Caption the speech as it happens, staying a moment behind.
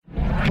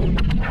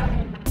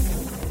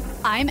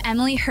I'm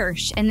Emily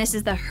Hirsch, and this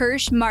is the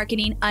Hirsch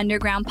Marketing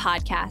Underground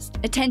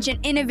Podcast. Attention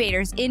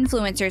innovators,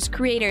 influencers,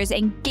 creators,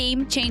 and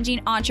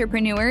game-changing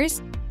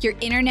entrepreneurs. Your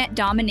internet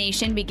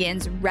domination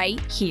begins right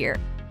here.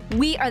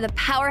 We are the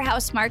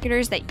powerhouse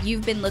marketers that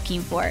you've been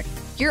looking for.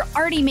 You're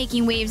already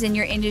making waves in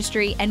your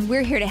industry, and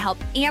we're here to help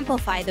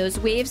amplify those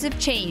waves of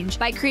change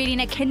by creating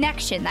a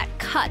connection that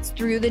cuts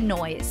through the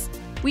noise.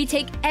 We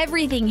take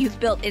everything you've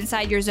built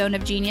inside your zone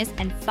of genius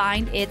and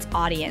find its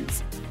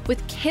audience.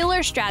 With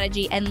killer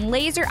strategy and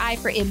laser eye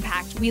for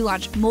impact, we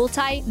launch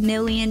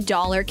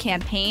multi-million-dollar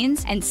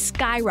campaigns and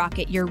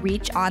skyrocket your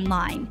reach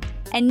online.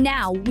 And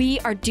now we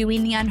are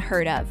doing the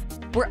unheard of.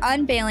 We're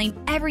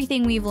unveiling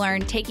everything we've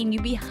learned, taking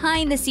you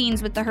behind the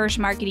scenes with the Hirsch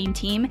marketing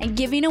team and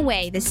giving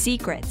away the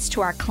secrets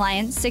to our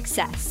clients'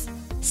 success.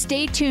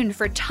 Stay tuned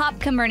for top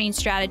converting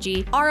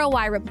strategy,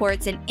 ROI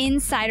reports, and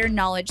insider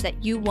knowledge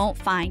that you won't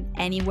find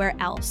anywhere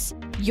else.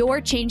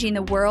 You're changing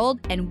the world,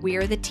 and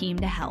we're the team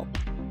to help.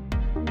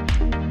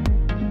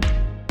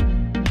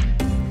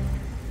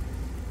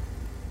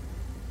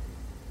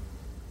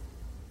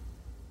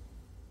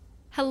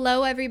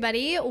 Hello,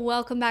 everybody.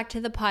 Welcome back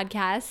to the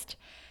podcast.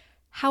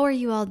 How are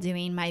you all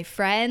doing, my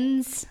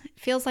friends? It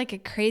feels like a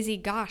crazy,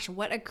 gosh,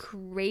 what a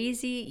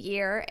crazy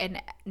year.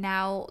 And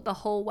now the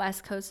whole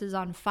West Coast is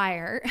on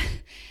fire.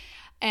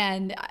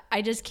 And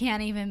I just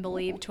can't even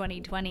believe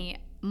 2020.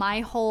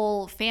 My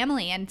whole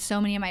family and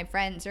so many of my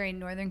friends are in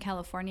Northern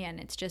California, and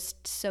it's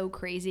just so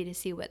crazy to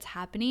see what's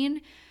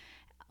happening.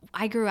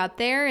 I grew up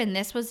there, and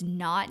this was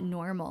not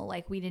normal.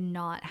 Like, we did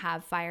not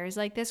have fires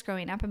like this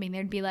growing up. I mean,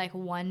 there'd be like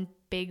one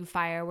big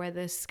fire where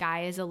the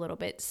sky is a little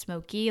bit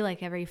smoky,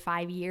 like every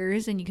 5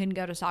 years, and you can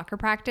go to soccer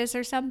practice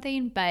or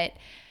something. But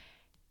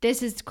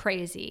this is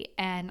crazy,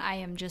 and I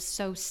am just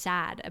so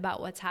sad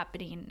about what's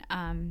happening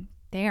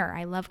there.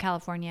 I love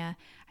California.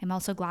 I'm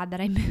also glad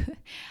that I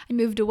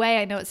moved away.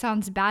 I know it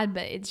sounds bad,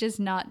 but it's just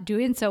not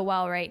doing so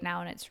well right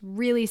now, and it's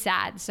really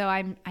sad. So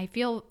I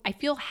feel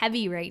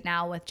heavy right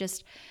now with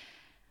just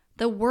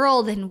the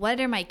world and what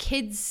are my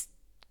kids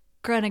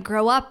going to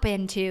grow up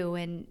into,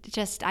 and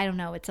just, I don't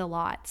know, it's a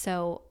lot.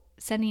 So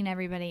sending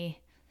everybody,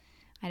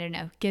 I don't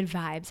know, good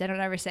vibes. I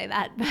don't ever say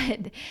that,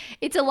 but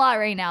it's a lot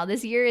right now.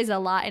 This year is a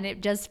lot, and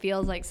it just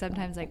feels like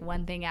sometimes like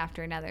one thing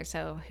after another.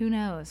 So who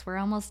knows? We're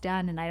almost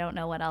done, and I don't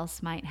know what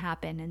else might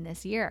happen in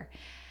this year.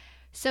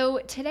 So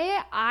today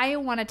I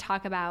want to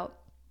talk about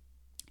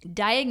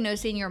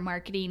diagnosing your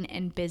marketing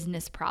and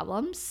business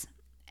problems,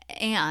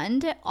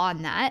 and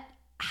on that,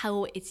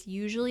 how it's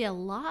usually a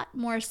lot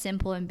more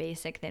simple and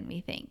basic than we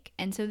think.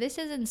 And so this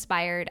is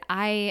inspired.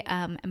 I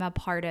am a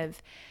part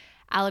of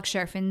Alex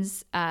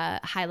Sharfin's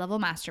high-level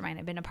mastermind.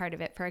 I've been a part of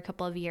it for a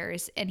couple of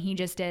years, and he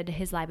just did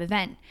his live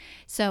event.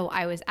 So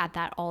I was at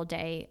that all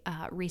day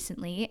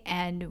recently,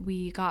 and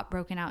we got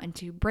broken out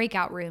into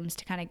breakout rooms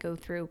to kind of go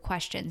through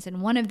questions.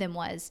 And one of them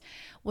was,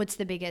 what's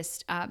the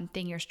biggest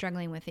thing you're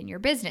struggling with in your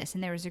business?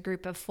 And there was a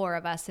group of 4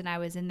 of us, and I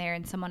was in there,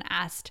 and someone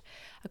asked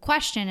a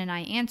question, and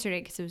I answered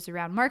it because it was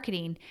around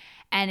marketing.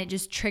 And it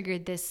just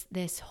triggered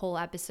this whole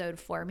episode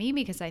for me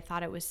because I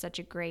thought it was such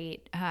a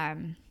great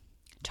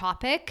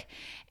topic,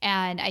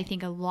 and I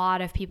think a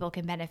lot of people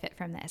can benefit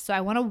from this. So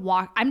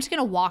I'm just going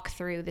to walk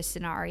through the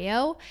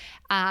scenario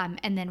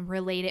and then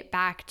relate it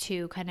back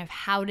to kind of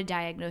how to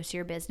diagnose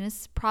your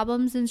business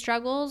problems and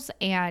struggles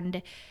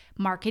and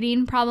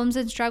marketing problems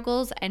and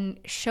struggles, and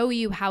show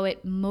you how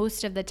it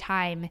most of the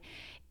time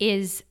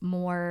is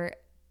more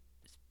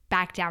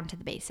back down to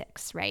the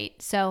basics, right?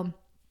 So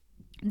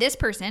this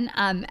person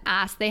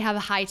asked, they have a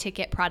high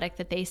ticket product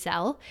that they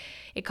sell.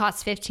 It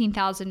costs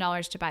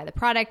 $15,000 to buy the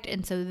product.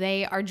 And so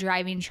they are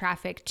driving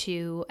traffic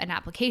to an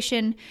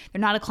application. They're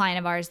not a client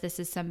of ours. This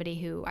is somebody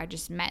who I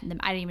just met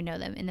them. I didn't even know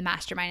them in the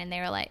mastermind.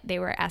 And they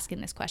were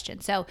asking this question.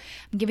 So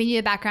I'm giving you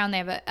the background. They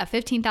have a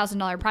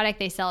 $15,000 product.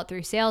 They sell it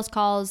through sales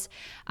calls.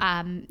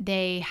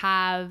 They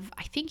have,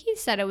 I think he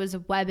said it was a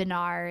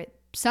webinar,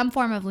 some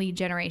form of lead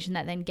generation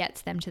that then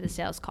gets them to the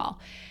sales call.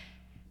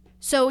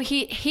 So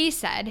he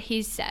said,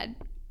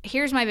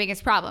 here's my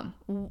biggest problem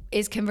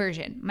is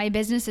conversion. My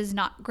business is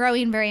not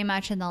growing very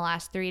much in the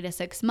last 3 to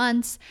 6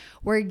 months.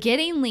 We're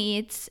getting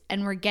leads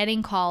and we're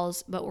getting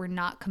calls, but we're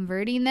not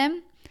converting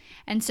them.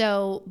 And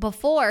so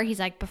before, 3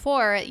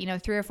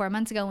 or 4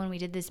 months ago when we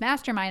did this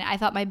mastermind, I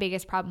thought my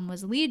biggest problem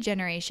was lead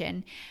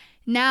generation.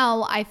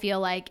 Now I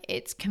feel like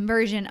it's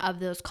conversion of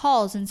those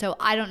calls. And so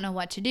I don't know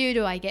what to do.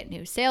 Do I get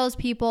new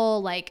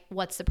salespeople? Like,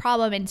 what's the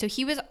problem? And so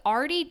he was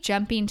already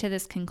jumping to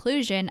this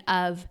conclusion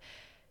of,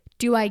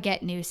 do I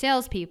get new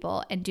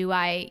salespeople? And do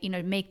I,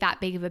 make that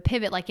big of a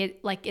pivot?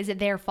 Is it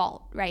their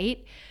fault?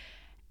 Right.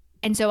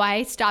 And so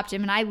I stopped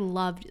him, and I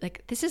loved,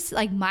 this is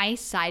like my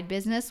side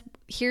business.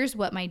 Here's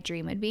what my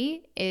dream would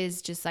be,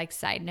 is just like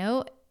side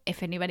note.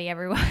 If anybody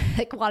ever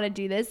want to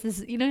do this,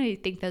 you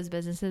think those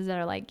businesses that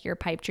are like your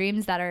pipe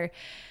dreams that are,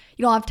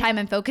 you don't have time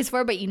and focus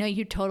for, but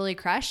you totally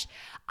crush.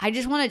 I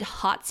just want to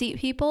hot seat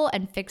people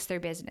and fix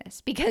their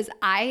business, because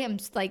I am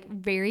like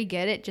very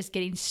good at just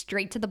getting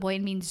straight to the point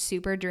and being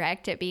super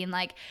direct at being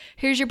like,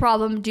 here's your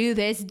problem, do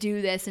this,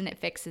 and it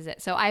fixes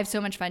it. So I have so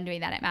much fun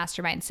doing that at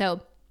Mastermind.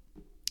 So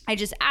I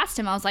just asked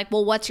him, I was like,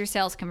 well, what's your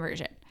sales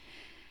conversion?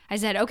 I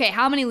said, okay,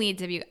 how many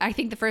leads have you, I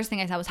think the first thing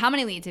I said was, how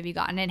many leads have you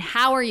gotten and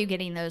how are you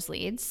getting those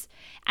leads?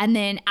 And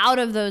then out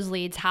of those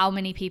leads, how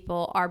many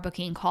people are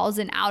booking calls?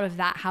 And out of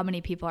that, how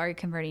many people are you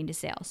converting to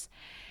sales?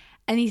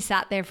 And he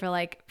sat there for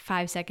like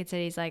 5 seconds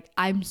and he's like,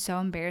 I'm so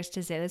embarrassed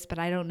to say this, but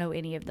I don't know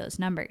any of those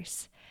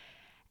numbers.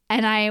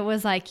 And I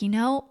was like,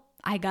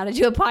 I got to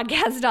do a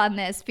podcast on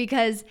this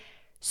because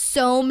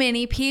so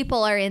many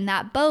people are in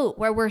that boat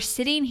where we're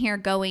sitting here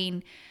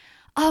going,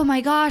 oh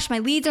my gosh, my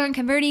leads aren't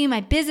converting,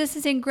 my business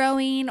isn't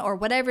growing, or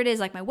whatever it is,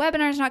 like my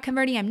webinar's not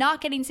converting, I'm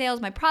not getting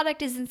sales, my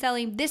product isn't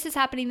selling, this is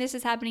happening,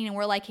 and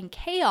we're like in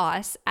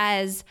chaos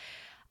as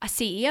a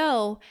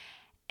CEO,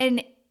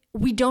 and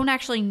we don't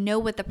actually know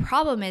what the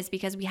problem is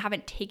because we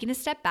haven't taken a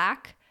step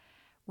back,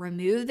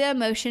 removed the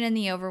emotion and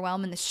the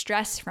overwhelm and the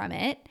stress from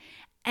it,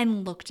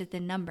 and looked at the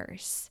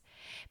numbers.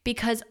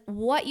 Because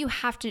what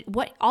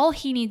all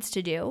he needs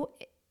to do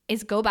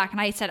is go back. And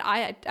I said,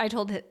 I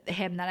told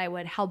him that I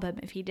would help him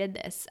if he did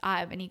this.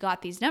 And he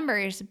got these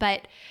numbers,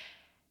 but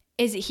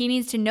he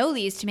needs to know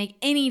these to make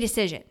any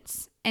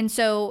decisions. And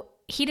so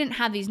he didn't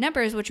have these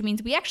numbers, which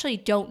means we actually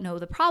don't know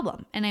the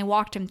problem. And I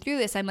walked him through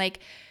this. I'm like,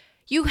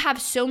 you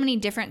have so many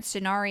different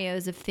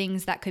scenarios of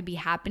things that could be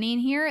happening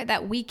here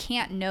that we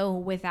can't know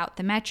without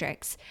the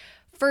metrics.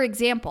 For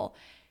example,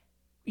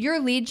 your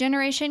lead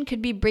generation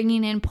could be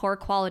bringing in poor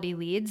quality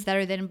leads that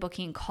are then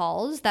booking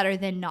calls that are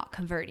then not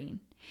converting.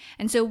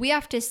 And so we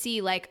have to see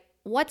like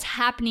what's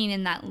happening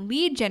in that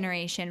lead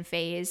generation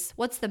phase,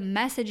 what's the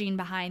messaging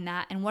behind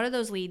that, and what are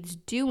those leads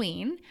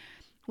doing?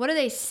 What are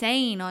they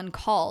saying on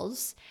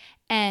calls?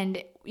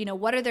 And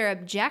what are their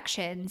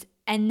objections?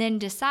 And then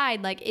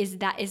decide like, is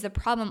the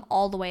problem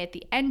all the way at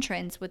the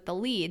entrance with the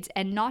leads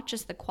and not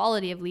just the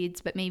quality of leads,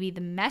 but maybe the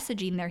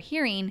messaging they're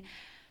hearing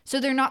so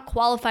they're not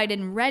qualified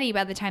and ready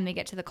by the time they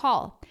get to the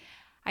call.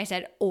 I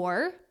said,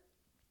 or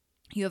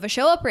you have a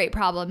show up rate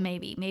problem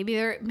maybe. Maybe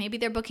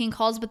they're booking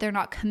calls, but they're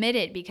not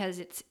committed because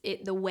it's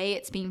the way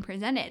it's being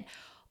presented.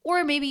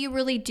 Or maybe you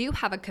really do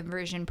have a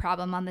conversion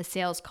problem on the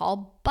sales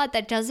call, but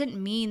that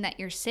doesn't mean that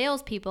your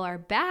salespeople are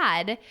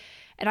bad.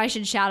 And I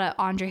should shout out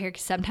Andra here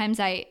because sometimes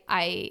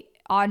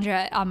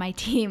Andra on my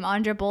team,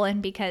 Andra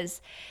Bolin,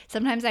 because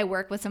sometimes I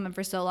work with someone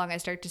for so long I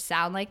start to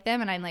sound like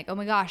them and I'm like, oh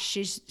my gosh,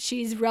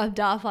 she's rubbed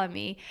off on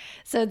me.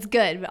 So it's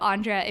good. But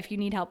Andra, if you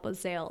need help with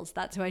sales,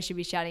 that's who I should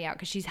be shouting out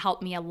because she's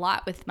helped me a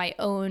lot with my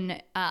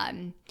own,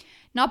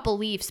 not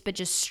beliefs, but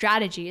just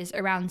strategies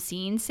around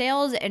seeing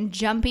sales and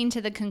jumping to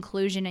the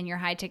conclusion in your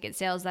high ticket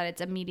sales that it's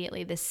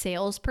immediately the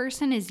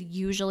salesperson is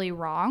usually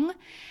wrong.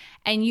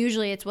 And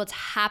usually it's what's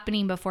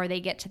happening before they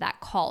get to that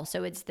call.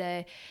 So it's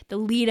the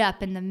lead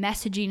up and the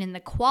messaging and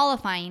the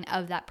qualifying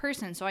of that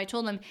person. So I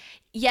told him,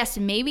 yes,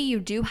 maybe you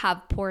do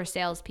have poor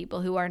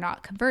salespeople who are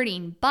not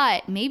converting,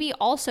 but maybe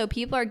also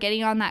people are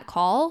getting on that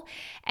call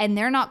and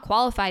they're not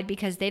qualified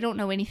because they don't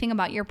know anything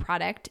about your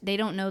product. They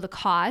don't know the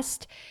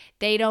cost.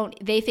 They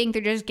think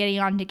they're just getting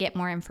on to get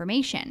more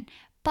information.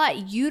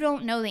 But you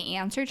don't know the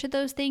answer to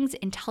those things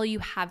until you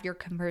have your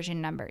conversion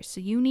numbers. So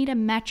you need a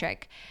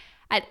metric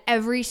at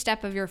every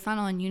step of your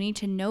funnel, and you need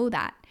to know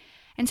that.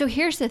 And so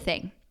here's the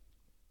thing.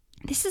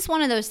 This is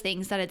one of those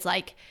things that it's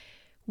like,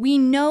 we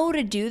know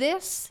to do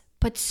this,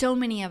 but so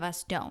many of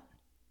us don't.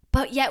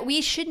 But yet we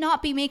should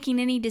not be making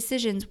any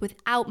decisions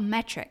without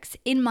metrics,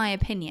 in my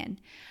opinion.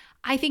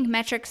 I think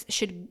metrics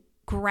should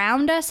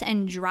ground us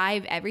and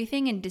drive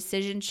everything, and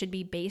decisions should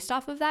be based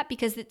off of that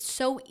because it's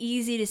so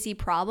easy to see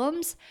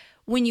problems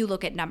when you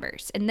look at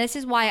numbers. And this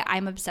is why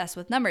I'm obsessed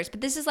with numbers.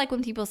 But this is like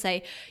when people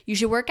say you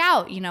should work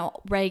out,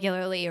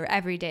 regularly or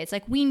every day. It's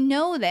like, we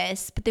know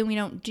this, but then we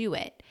don't do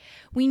it.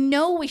 We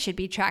know we should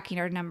be tracking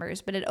our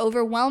numbers, but it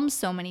overwhelms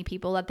so many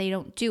people that they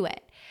don't do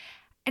it.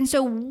 And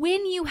so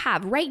when you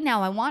have, right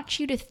now, I want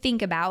you to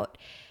think about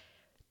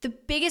the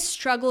biggest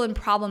struggle and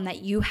problem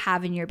that you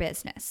have in your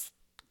business.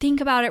 Think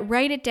about it,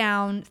 write it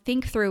down,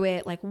 think through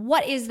it. Like,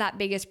 what is that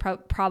biggest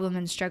problem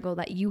and struggle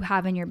that you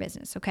have in your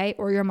business, okay?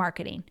 Or your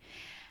marketing.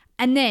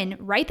 And then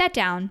write that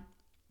down,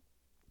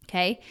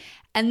 okay?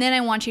 And then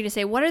I want you to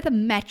say, what are the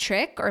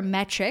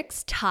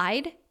metrics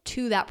tied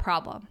to that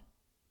problem?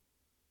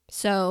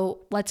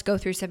 So let's go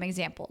through some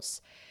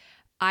examples.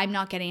 I'm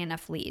not getting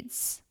enough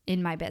leads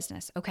in my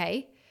business,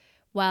 okay?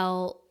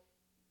 Well,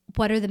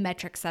 what are the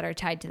metrics that are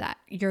tied to that?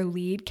 Your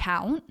lead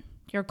count,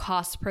 your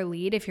cost per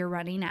lead if you're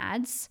running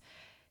ads,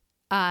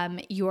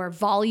 your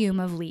volume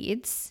of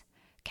leads,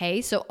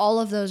 okay? So all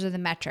of those are the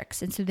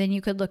metrics. And so then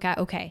you could look at,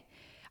 okay,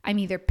 I'm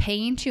either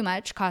paying too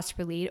much cost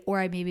per lead, or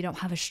I maybe don't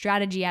have a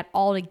strategy at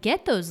all to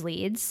get those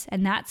leads,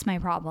 and that's my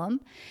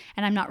problem.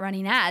 And I'm not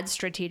running ads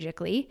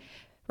strategically,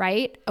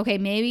 right? Okay,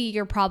 maybe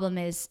your problem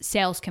is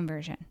sales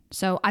conversion.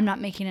 So I'm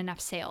not making enough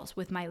sales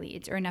with my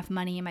leads or enough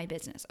money in my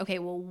business. Okay,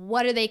 well,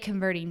 what are they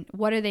converting?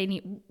 What do they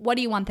need? What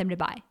do you want them to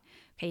buy?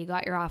 Okay, you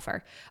got your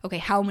offer. Okay,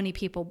 how many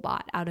people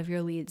bought out of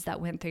your leads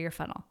that went through your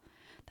funnel?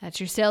 That's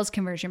your sales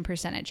conversion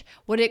percentage.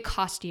 What did it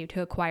cost you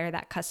to acquire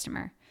that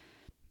customer?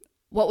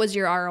 What was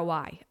your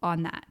ROI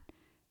on that?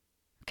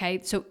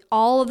 Okay, so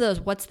all of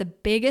those, what's the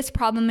biggest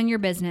problem in your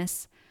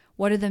business?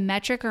 What are the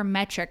metric or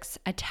metrics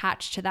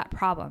attached to that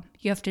problem?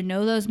 You have to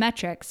know those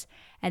metrics.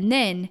 And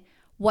then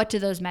what do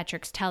those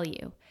metrics tell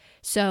you?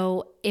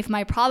 So if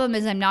my problem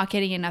is I'm not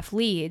getting enough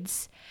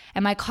leads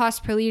and my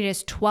cost per lead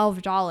is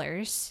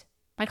 $12,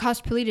 my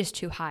cost per lead is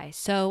too high.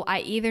 So I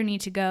either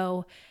need to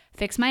go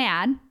fix my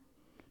ad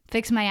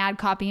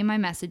copy and my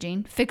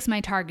messaging, fix my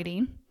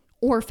targeting,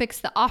 or fix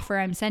the offer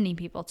I'm sending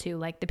people to.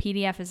 Like the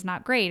PDF is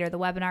not great or the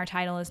webinar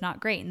title is not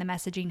great and the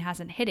messaging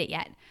hasn't hit it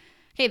yet.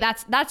 Okay,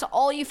 that's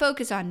all you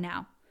focus on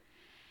now.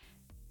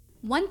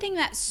 One thing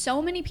that so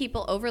many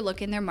people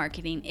overlook in their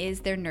marketing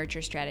is their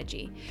nurture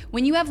strategy.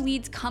 When you have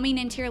leads coming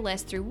into your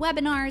list through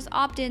webinars,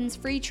 opt-ins,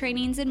 free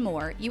trainings, and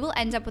more, you will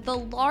end up with a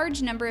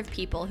large number of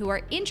people who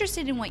are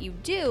interested in what you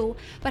do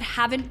but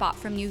haven't bought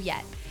from you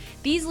yet.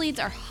 These leads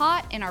are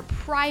hot and are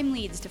prime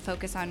leads to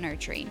focus on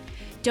nurturing.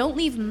 Don't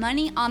leave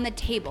money on the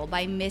table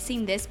by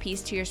missing this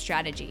piece to your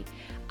strategy.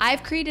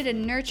 I've created a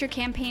nurture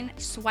campaign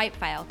swipe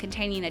file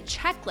containing a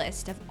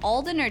checklist of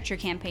all the nurture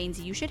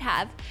campaigns you should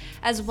have,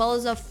 as well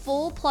as a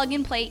full plug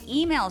and play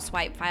email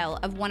swipe file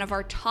of one of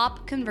our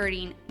top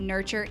converting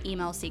nurture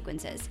email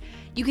sequences.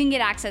 You can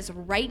get access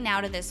right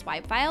now to this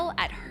swipe file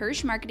at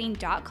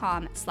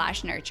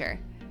hirschmarketing.com/nurture.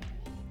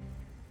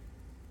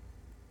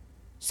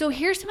 So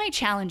here's my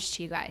challenge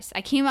to you guys.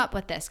 I came up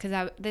with this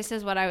because this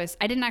is what I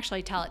didn't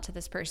actually tell it to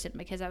this person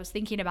because I was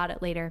thinking about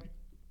it later.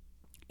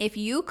 If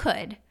you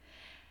could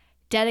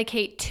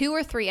dedicate 2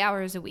 or 3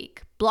 hours a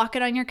week, block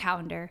it on your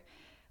calendar,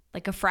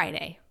 like a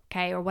Friday,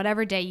 okay? Or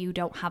whatever day you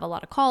don't have a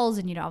lot of calls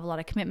and you don't have a lot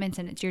of commitments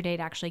and it's your day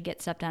to actually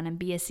get stuff done and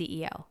be a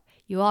CEO.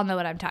 You all know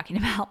what I'm talking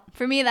about.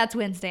 For me, that's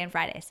Wednesday and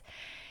Fridays.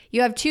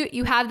 You have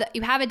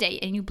a day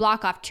and you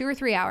block off 2 or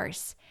 3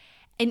 hours.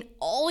 And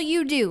all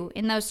you do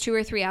in those 2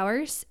 or 3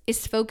 hours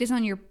is focus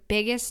on your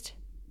biggest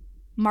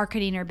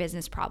marketing or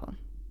business problem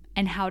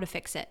and how to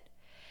fix it.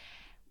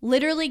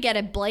 Literally get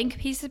a blank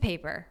piece of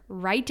paper,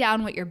 write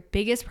down what your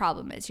biggest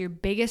problem is, your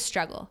biggest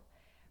struggle.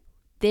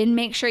 Then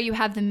make sure you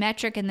have the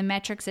metric and the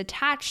metrics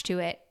attached to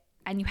it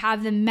and you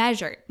have them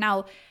measured.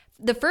 Now,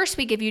 the first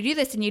week, if you do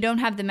this and you don't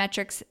have the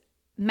metrics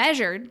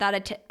measured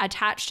that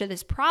attached to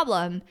this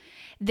problem,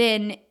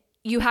 then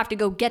you have to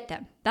go get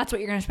them. That's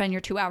what you're going to spend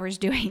your 2 hours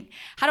doing.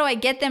 How do I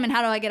get them and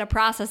how do I get a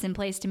process in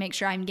place to make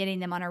sure I'm getting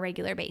them on a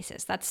regular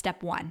basis? That's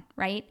step one,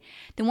 right?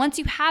 Then once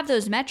you have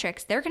those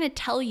metrics, they're going to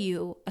tell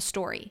you a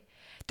story.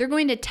 They're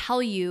going to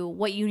tell you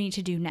what you need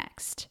to do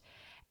next.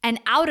 And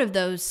out of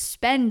those,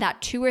 spend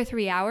that 2 or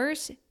 3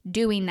 hours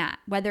doing that,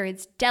 whether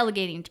it's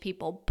delegating to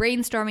people,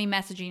 brainstorming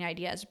messaging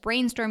ideas,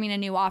 brainstorming a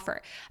new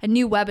offer, a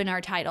new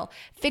webinar title,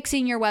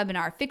 fixing your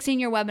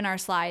webinar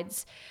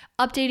slides,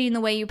 updating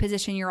the way you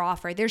position your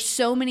offer. There's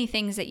so many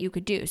things that you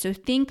could do. So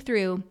think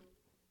through,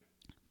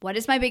 what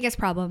is my biggest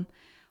problem?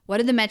 What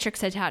are the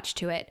metrics attached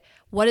to it?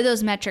 What do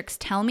those metrics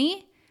tell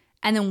me?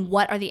 And then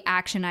what are the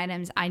action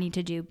items I need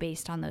to do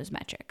based on those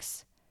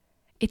metrics?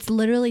 It's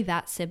literally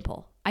that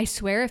simple. I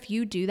swear if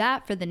you do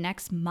that for the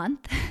next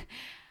month,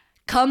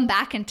 come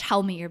back and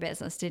tell me your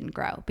business didn't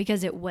grow,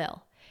 because it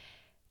will.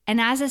 And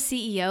as a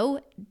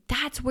CEO,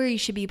 that's where you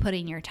should be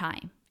putting your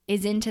time,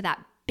 is into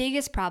that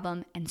biggest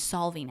problem and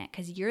solving it,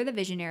 because you're the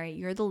visionary,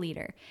 you're the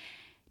leader.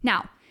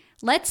 Now,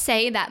 let's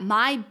say that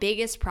my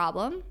biggest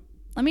problem,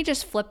 let me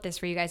just flip this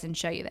for you guys and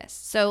show you this.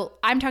 So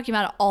I'm talking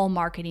about all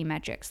marketing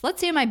metrics. Let's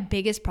say my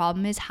biggest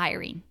problem is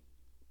hiring.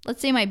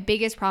 Let's say my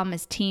biggest problem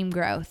is team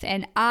growth,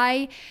 and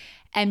I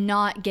am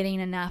not getting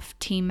enough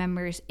team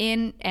members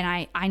in,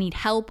 and I need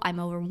help. I'm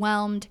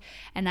overwhelmed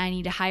and I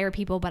need to hire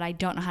people, but I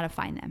don't know how to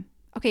find them.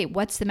 Okay,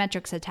 what's the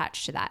metrics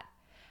attached to that?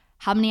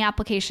 How many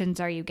applications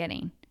are you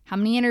getting? How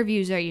many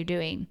interviews are you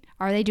doing?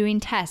 Are they doing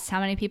tests? How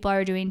many people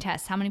are doing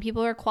tests? How many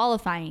people are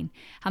qualifying?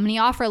 How many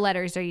offer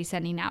letters are you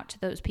sending out to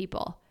those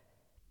people?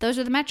 Those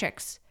are the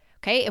metrics.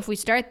 Okay, if we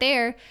start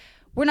there,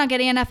 we're not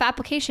getting enough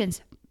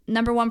applications.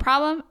 Number one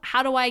problem,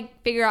 how do I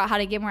figure out how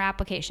to get more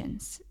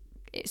applications?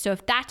 So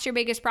if that's your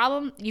biggest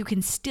problem, you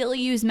can still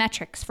use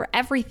metrics for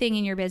everything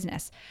in your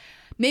business.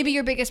 Maybe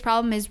your biggest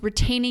problem is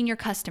retaining your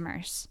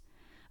customers.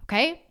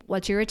 Okay,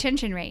 what's your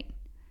retention rate?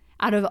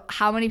 Out of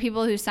how many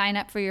people who sign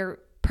up for your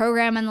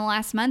program in the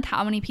last month,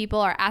 how many people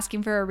are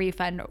asking for a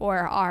refund or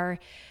are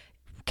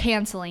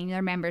canceling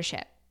their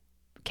membership?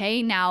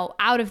 Okay, now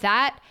out of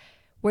that,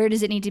 where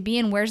does it need to be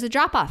and where's the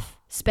drop off?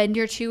 Spend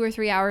your 2 or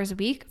 3 hours a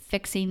week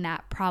fixing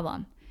that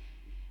problem.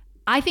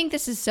 I think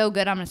this is so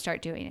good, I'm going to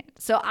start doing it.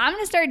 So I'm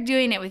going to start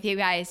doing it with you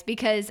guys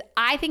because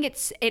I think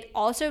it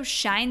also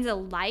shines a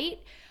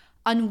light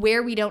on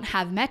where we don't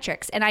have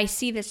metrics. And I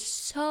see this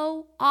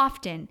so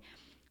often.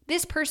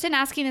 This person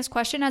asking this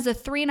question has a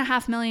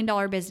 $3.5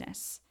 million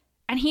business,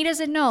 and he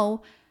doesn't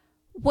know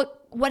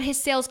what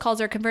his sales calls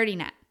are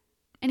converting at.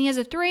 And he has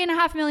a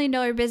 $3.5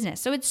 million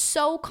business. So it's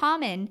so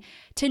common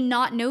to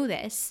not know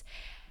this.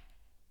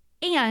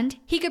 And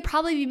he could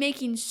probably be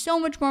making so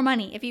much more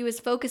money if he was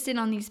focused in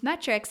on these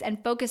metrics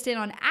and focused in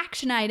on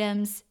action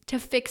items to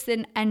fix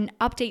and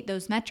update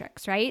those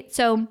metrics, right?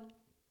 So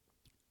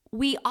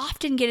we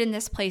often get in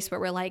this place where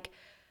we're like,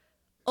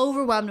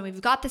 overwhelmed and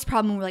we've got this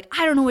problem. We're like,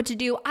 I don't know what to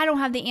do. I don't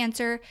have the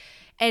answer.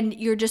 And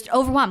you're just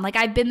overwhelmed. Like,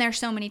 I've been there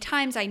so many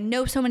times. I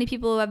know so many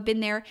people who have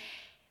been there.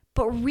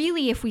 But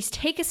really, if we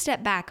take a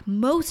step back,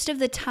 most of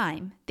the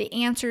time, the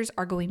answers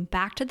are going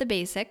back to the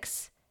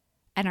basics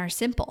and are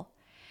simple.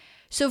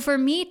 So for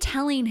me,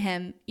 telling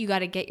him, you got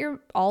to get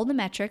all the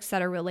metrics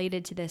that are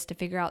related to this to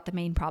figure out the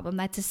main problem.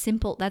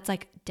 That's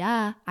like,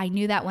 duh. I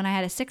knew that when I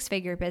had a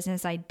 6-figure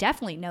business. I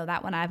definitely know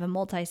that when I have a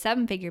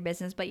multi-7-figure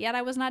business, but yet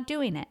I was not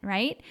doing it,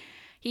 right?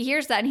 He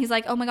hears that and he's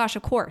like, oh my gosh,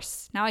 of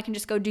course. Now I can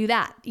just go do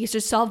that. It's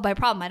just solved my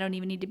problem. I don't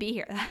even need to be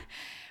here,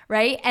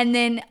 right? And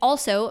then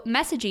also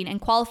messaging and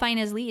qualifying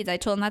his leads. I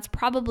told him that's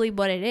probably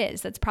what it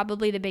is. That's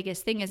probably the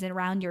biggest thing is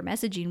around your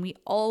messaging. We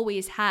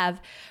always have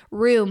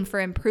room for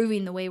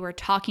improving the way we're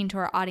talking to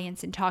our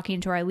audience and talking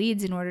to our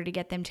leads in order to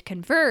get them to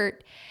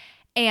convert.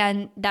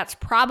 And that's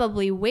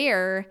probably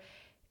where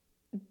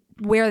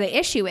the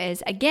issue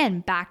is. Again,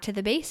 back to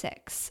the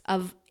basics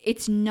of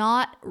it's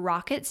not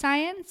rocket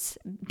science.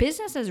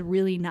 Business is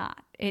really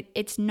not.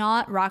 It's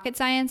not rocket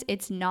science.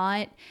 It's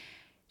not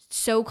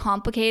so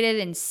complicated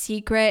and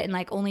secret and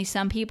like only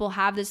some people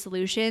have the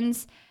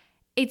solutions.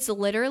 It's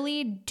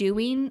literally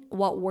doing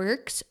what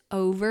works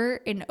over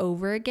and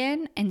over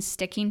again and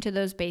sticking to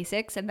those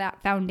basics and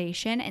that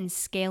foundation and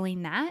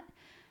scaling that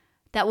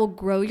will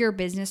grow your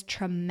business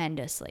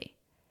tremendously.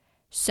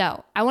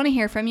 So I want to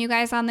hear from you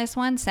guys on this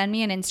one. Send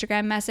me an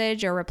Instagram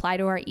message or reply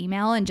to our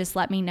email and just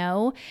let me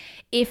know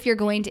if you're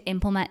going to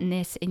implement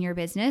this in your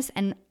business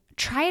and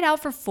try it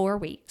out for 4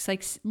 weeks.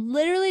 Like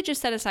literally just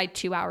set aside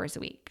 2 hours a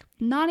week,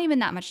 not even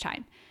that much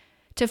time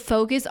to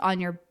focus on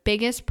your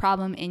biggest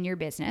problem in your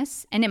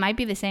business. And it might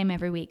be the same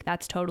every week.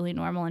 That's totally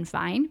normal and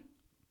fine.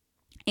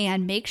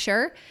 And make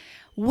sure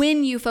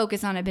when you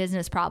focus on a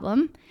business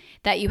problem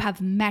that you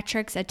have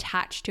metrics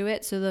attached to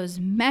it. So those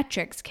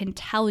metrics can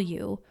tell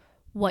you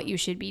what you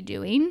should be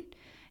doing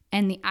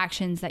and the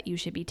actions that you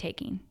should be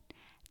taking.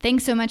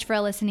 Thanks so much for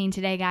listening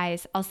today,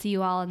 guys. I'll see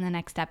you all in the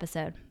next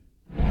episode.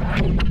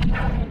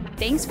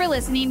 Thanks for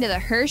listening to the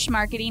Hirsch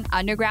Marketing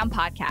Underground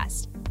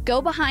podcast.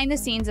 Go behind the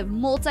scenes of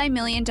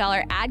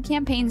multi-million-dollar ad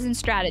campaigns and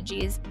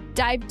strategies,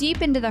 dive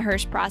deep into the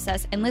Hirsch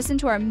process, and listen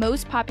to our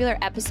most popular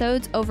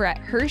episodes over at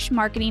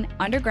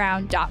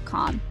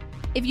hirschmarketingunderground.com.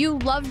 If you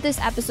loved this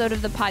episode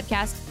of the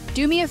podcast,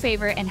 do me a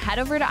favor and head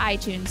over to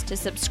iTunes to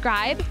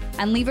subscribe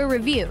and leave a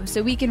review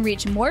so we can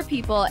reach more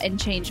people and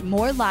change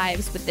more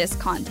lives with this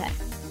content.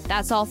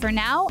 That's all for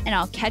now, and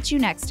I'll catch you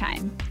next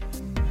time.